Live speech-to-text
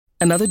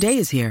Another day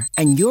is here,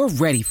 and you're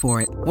ready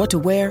for it. What to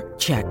wear?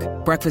 Check.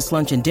 Breakfast,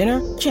 lunch, and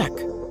dinner? Check.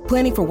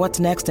 Planning for what's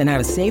next and how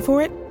to save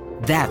for it?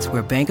 That's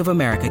where Bank of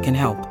America can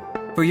help.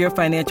 For your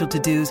financial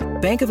to-dos,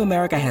 Bank of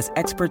America has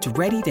experts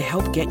ready to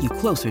help get you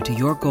closer to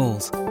your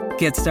goals.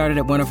 Get started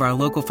at one of our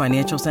local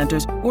financial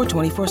centers or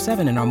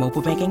 24/7 in our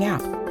mobile banking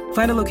app.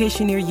 Find a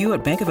location near you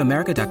at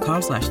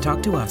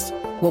bankofamerica.com/talktous.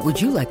 What would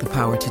you like the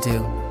power to do?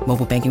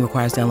 Mobile banking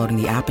requires downloading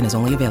the app and is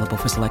only available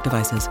for select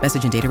devices.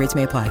 Message and data rates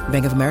may apply.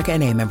 Bank of America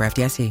N.A., member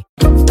FDIC.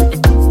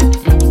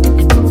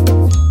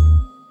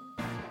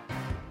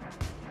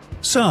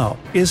 So,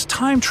 is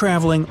time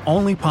traveling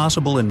only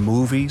possible in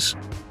movies?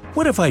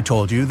 What if I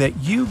told you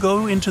that you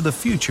go into the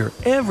future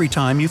every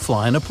time you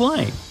fly in a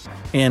plane?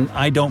 And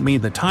I don't mean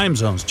the time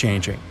zones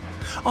changing.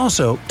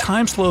 Also,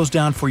 time slows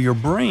down for your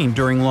brain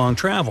during long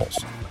travels.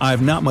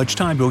 I've not much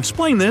time to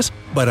explain this,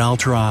 but I'll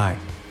try.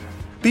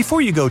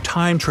 Before you go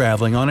time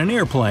traveling on an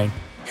airplane,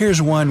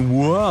 here's one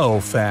whoa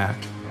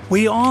fact.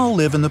 We all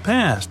live in the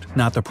past,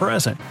 not the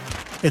present.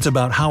 It's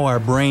about how our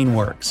brain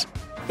works.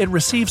 It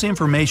receives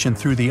information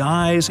through the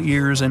eyes,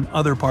 ears, and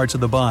other parts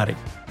of the body,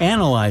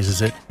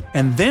 analyzes it,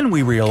 and then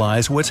we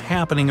realize what's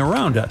happening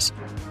around us.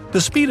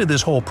 The speed of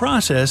this whole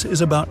process is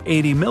about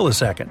 80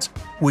 milliseconds,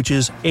 which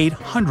is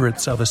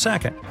 8/100ths of a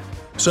second.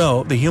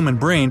 So, the human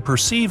brain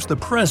perceives the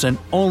present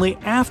only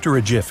after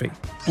a jiffy,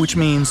 which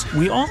means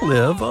we all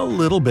live a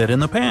little bit in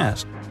the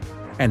past.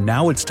 And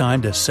now it's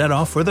time to set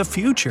off for the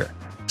future.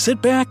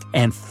 Sit back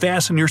and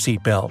fasten your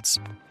seatbelts.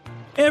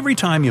 Every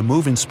time you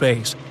move in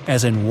space,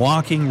 as in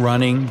walking,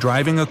 running,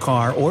 driving a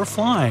car, or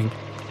flying,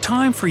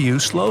 time for you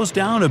slows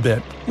down a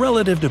bit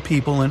relative to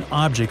people and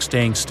objects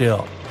staying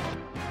still.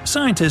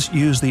 Scientists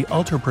use the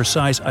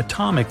ultra-precise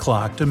atomic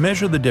clock to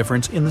measure the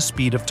difference in the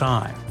speed of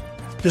time.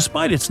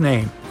 Despite its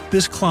name,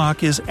 this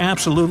clock is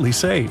absolutely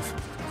safe.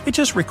 It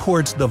just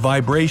records the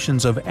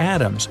vibrations of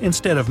atoms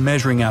instead of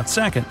measuring out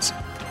seconds.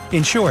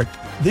 In short,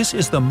 this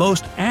is the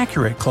most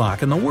accurate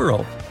clock in the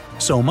world.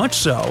 So much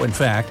so, in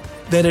fact,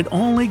 that it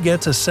only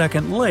gets a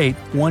second late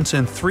once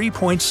in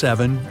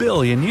 3.7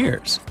 billion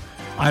years.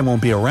 I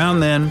won't be around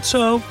then,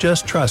 so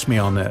just trust me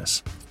on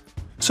this.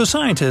 So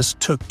scientists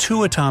took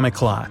two atomic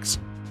clocks.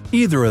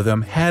 Either of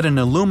them had an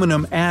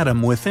aluminum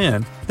atom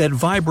within that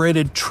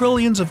vibrated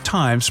trillions of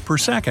times per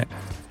second.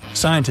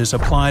 Scientists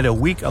applied a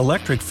weak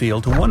electric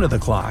field to one of the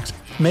clocks,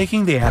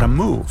 making the atom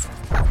move.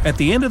 At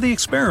the end of the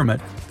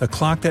experiment, the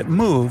clock that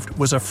moved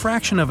was a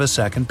fraction of a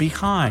second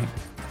behind.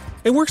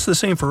 It works the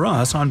same for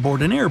us on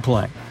board an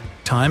airplane.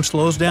 Time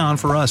slows down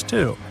for us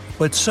too,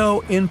 but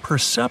so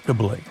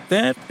imperceptibly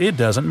that it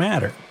doesn't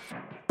matter.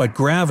 But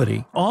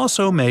gravity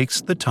also makes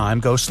the time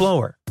go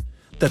slower.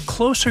 The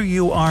closer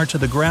you are to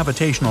the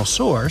gravitational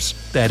source,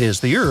 that is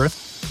the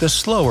Earth, the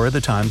slower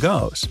the time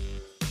goes.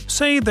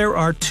 Say there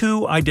are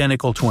two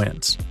identical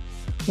twins.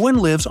 One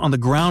lives on the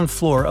ground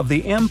floor of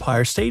the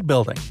Empire State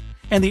Building,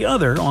 and the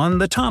other on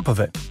the top of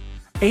it.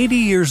 80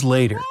 years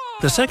later,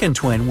 the second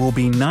twin will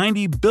be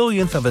 90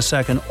 billionth of a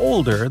second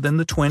older than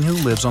the twin who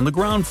lives on the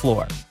ground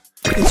floor.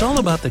 It's all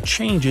about the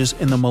changes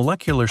in the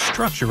molecular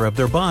structure of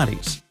their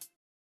bodies.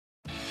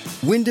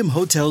 Wyndham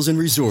Hotels &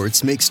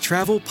 Resorts makes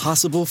travel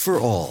possible for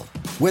all.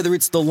 Whether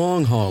it's the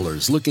long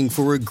haulers looking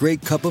for a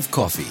great cup of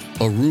coffee,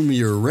 a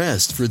roomier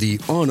rest for the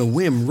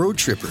on-a-whim road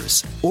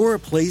trippers, or a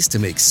place to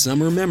make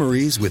summer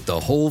memories with the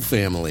whole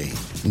family.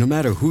 No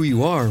matter who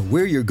you are,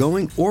 where you're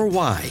going, or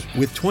why,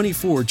 with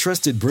 24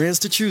 trusted brands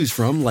to choose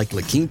from like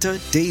La Quinta,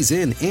 Days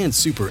Inn, and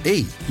Super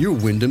 8, your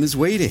Wyndham is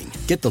waiting.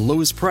 Get the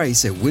lowest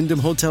price at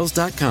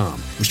WyndhamHotels.com.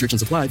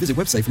 Restrictions apply. Visit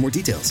website for more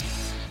details.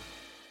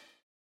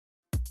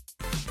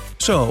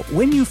 So,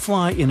 when you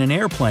fly in an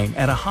airplane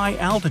at a high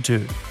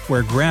altitude,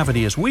 where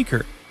gravity is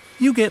weaker,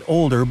 you get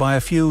older by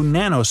a few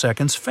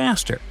nanoseconds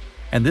faster,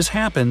 and this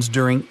happens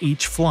during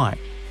each flight.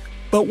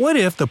 But what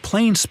if the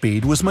plane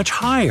speed was much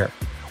higher?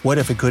 What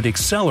if it could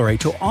accelerate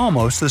to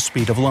almost the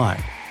speed of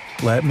light?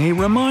 Let me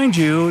remind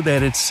you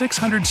that it's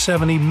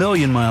 670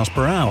 million miles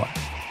per hour.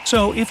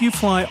 So, if you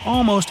fly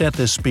almost at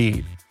this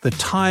speed, the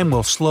time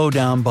will slow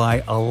down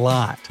by a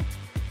lot.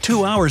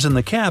 2 hours in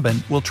the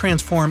cabin will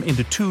transform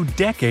into 2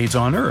 decades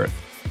on Earth.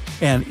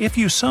 And if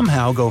you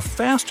somehow go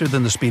faster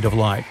than the speed of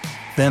light,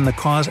 then the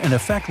cause and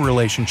effect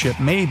relationship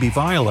may be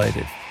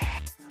violated.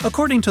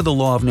 According to the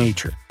law of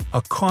nature,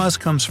 a cause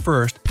comes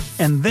first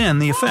and then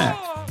the effect.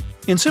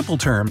 In simple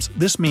terms,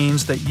 this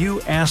means that you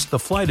asked the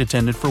flight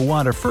attendant for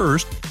water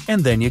first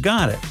and then you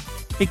got it.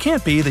 It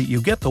can't be that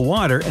you get the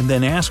water and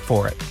then ask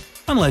for it.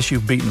 Unless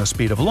you've beaten the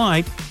speed of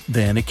light,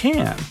 then it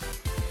can.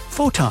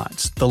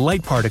 Photons, the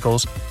light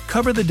particles,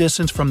 cover the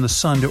distance from the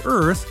Sun to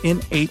Earth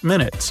in 8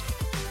 minutes.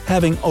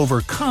 Having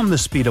overcome the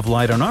speed of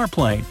light on our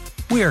plane,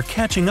 we are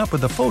catching up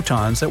with the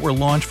photons that were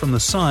launched from the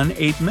Sun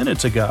 8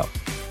 minutes ago.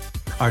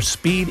 Our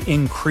speed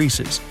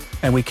increases,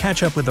 and we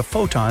catch up with the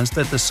photons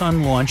that the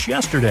Sun launched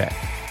yesterday.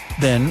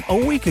 Then a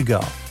week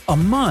ago, a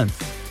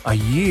month, a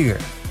year.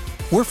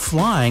 We're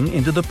flying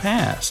into the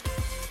past.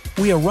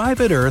 We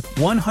arrive at Earth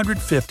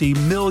 150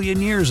 million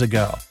years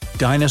ago.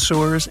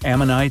 Dinosaurs,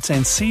 ammonites,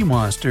 and sea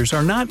monsters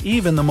are not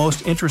even the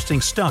most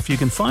interesting stuff you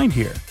can find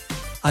here.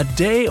 A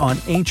day on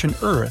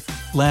ancient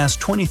Earth lasts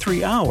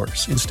 23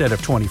 hours instead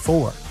of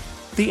 24.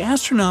 The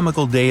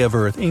astronomical day of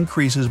Earth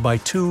increases by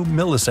 2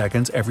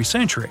 milliseconds every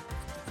century.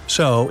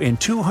 So, in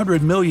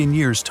 200 million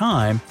years'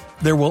 time,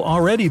 there will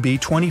already be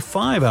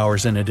 25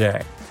 hours in a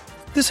day.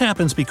 This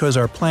happens because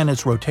our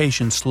planet's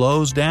rotation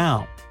slows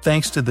down,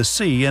 thanks to the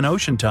sea and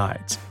ocean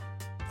tides.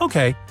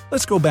 Okay,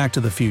 let's go back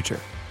to the future.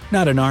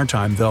 Not in our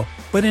time, though,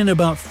 but in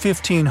about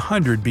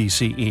 1500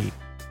 BCE.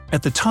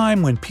 At the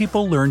time when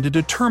people learned to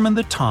determine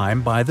the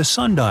time by the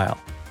sundial.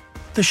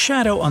 The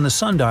shadow on the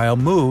sundial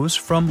moves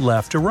from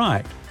left to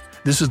right.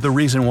 This is the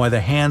reason why the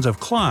hands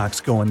of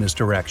clocks go in this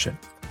direction.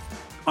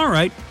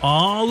 Alright,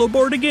 all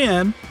aboard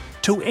again!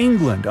 To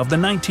England of the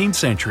 19th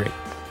century.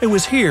 It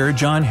was here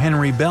John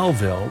Henry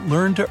Belleville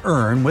learned to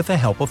earn with the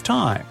help of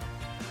time.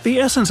 The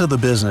essence of the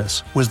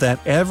business was that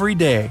every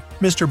day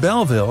Mr.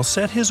 Belleville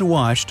set his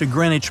watch to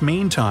Greenwich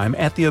Mean Time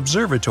at the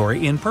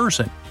observatory in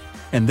person,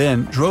 and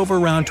then drove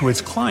around to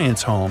its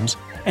clients' homes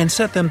and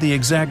set them the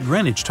exact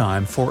Greenwich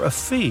time for a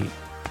fee.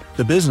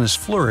 The business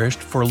flourished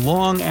for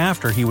long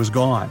after he was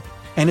gone,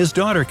 and his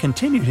daughter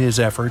continued his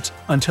efforts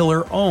until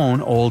her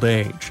own old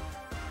age.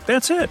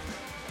 That's it.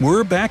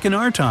 We're back in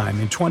our time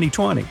in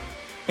 2020.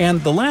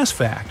 And the last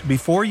fact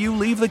before you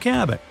leave the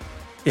cabin.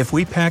 If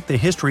we packed the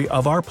history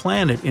of our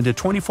planet into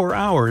 24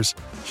 hours,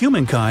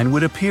 humankind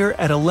would appear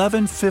at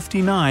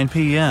 11:59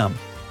 p.m.,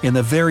 in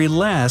the very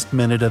last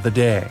minute of the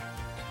day.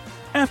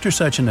 After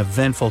such an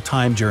eventful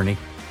time journey,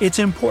 it's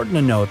important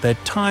to note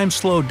that time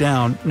slowed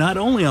down not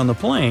only on the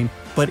plane,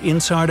 but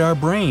inside our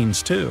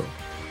brains too.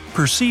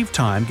 Perceived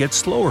time gets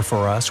slower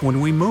for us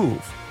when we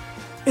move.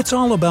 It's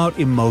all about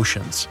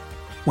emotions.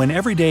 When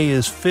every day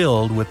is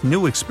filled with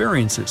new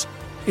experiences,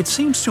 it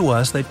seems to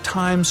us that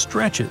time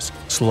stretches,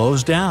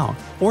 slows down,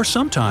 or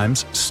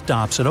sometimes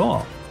stops at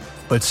all.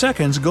 But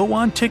seconds go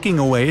on ticking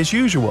away as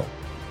usual.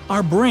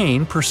 Our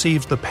brain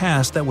perceives the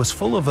past that was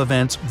full of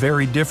events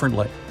very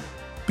differently.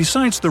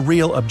 Besides the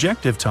real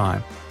objective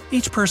time,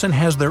 each person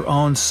has their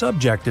own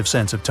subjective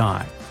sense of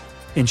time.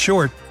 In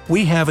short,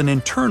 we have an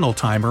internal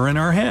timer in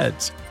our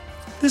heads.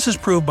 This is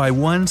proved by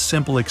one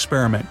simple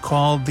experiment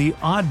called the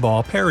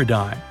oddball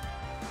paradigm.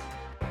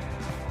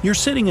 You're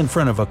sitting in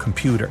front of a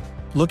computer,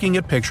 looking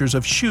at pictures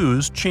of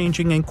shoes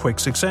changing in quick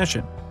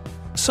succession.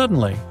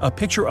 Suddenly, a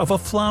picture of a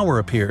flower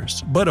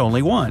appears, but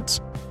only once.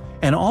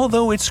 And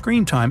although its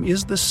screen time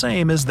is the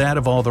same as that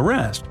of all the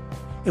rest,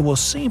 it will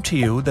seem to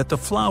you that the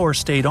flower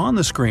stayed on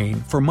the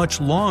screen for much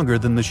longer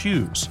than the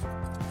shoes.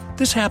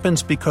 This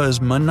happens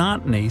because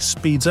monotony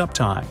speeds up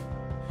time.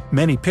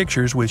 Many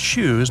pictures with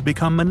shoes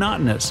become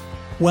monotonous,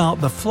 while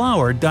the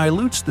flower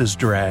dilutes this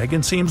drag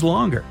and seems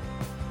longer.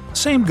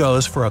 Same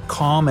goes for a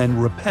calm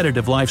and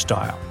repetitive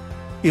lifestyle.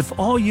 If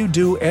all you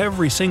do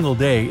every single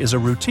day is a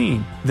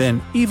routine, then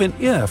even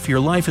if your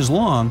life is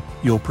long,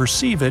 you'll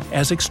perceive it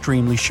as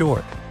extremely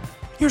short.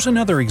 Here's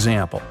another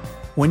example.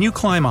 When you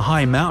climb a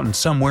high mountain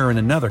somewhere in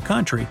another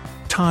country,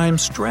 time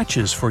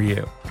stretches for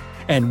you.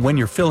 And when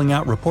you're filling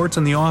out reports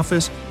in the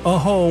office, a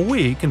whole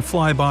week can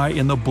fly by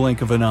in the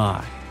blink of an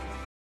eye.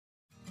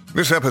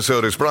 This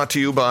episode is brought to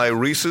you by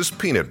Reese's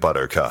Peanut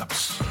Butter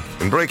Cups.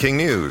 In breaking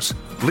news,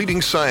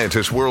 leading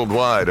scientists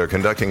worldwide are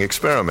conducting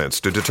experiments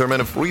to determine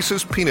if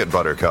Reese's Peanut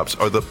Butter Cups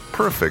are the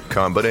perfect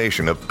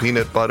combination of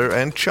peanut butter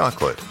and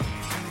chocolate.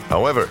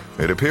 However,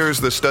 it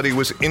appears the study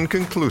was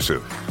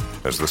inconclusive,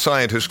 as the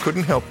scientists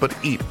couldn't help but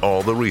eat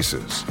all the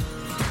Reese's.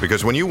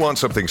 Because when you want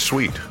something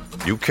sweet,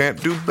 you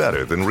can't do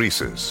better than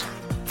Reese's.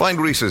 Find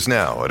Reese's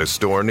now at a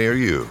store near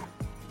you.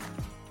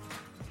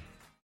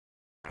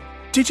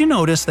 Did you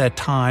notice that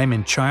time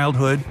in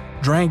childhood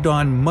dragged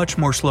on much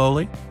more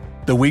slowly?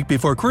 The week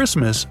before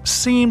Christmas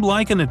seemed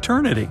like an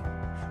eternity.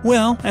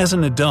 Well, as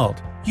an adult,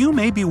 you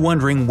may be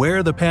wondering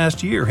where the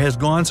past year has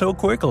gone so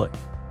quickly.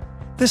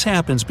 This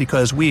happens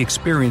because we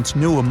experience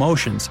new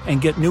emotions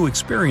and get new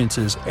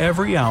experiences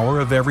every hour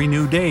of every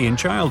new day in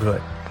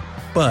childhood.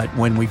 But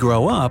when we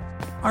grow up,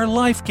 our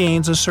life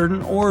gains a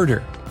certain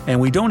order, and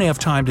we don't have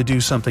time to do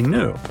something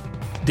new.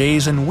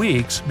 Days and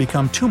weeks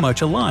become too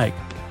much alike,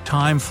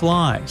 time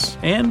flies,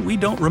 and we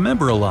don't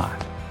remember a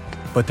lot.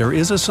 But there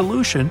is a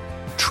solution: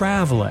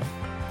 traveling.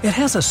 It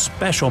has a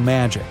special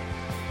magic.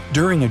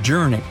 During a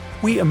journey,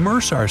 we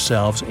immerse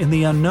ourselves in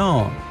the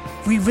unknown.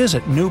 We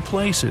visit new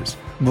places,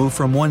 move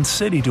from one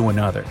city to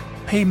another,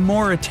 pay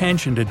more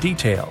attention to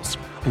details,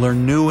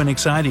 learn new and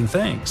exciting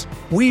things.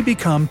 We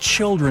become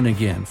children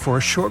again for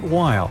a short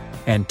while,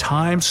 and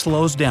time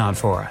slows down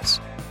for us.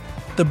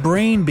 The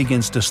brain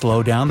begins to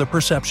slow down the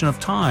perception of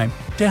time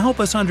to help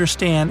us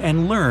understand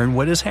and learn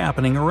what is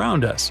happening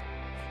around us.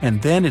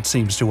 And then it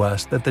seems to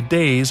us that the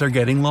days are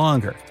getting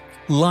longer.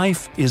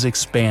 Life is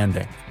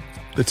expanding.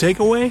 The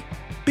takeaway?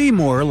 Be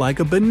more like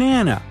a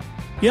banana.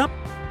 Yep,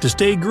 to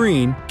stay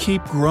green,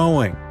 keep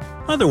growing.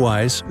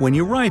 Otherwise, when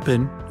you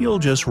ripen, you'll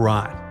just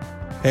rot.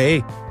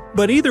 Hey,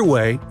 but either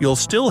way, you'll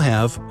still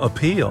have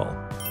appeal.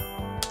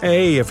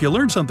 Hey, if you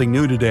learned something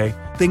new today,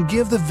 then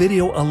give the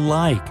video a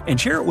like and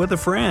share it with a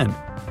friend.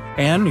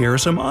 And here are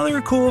some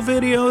other cool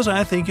videos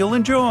I think you'll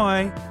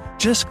enjoy.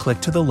 Just click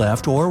to the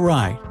left or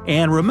right.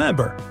 And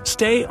remember,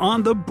 stay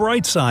on the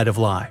bright side of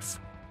life.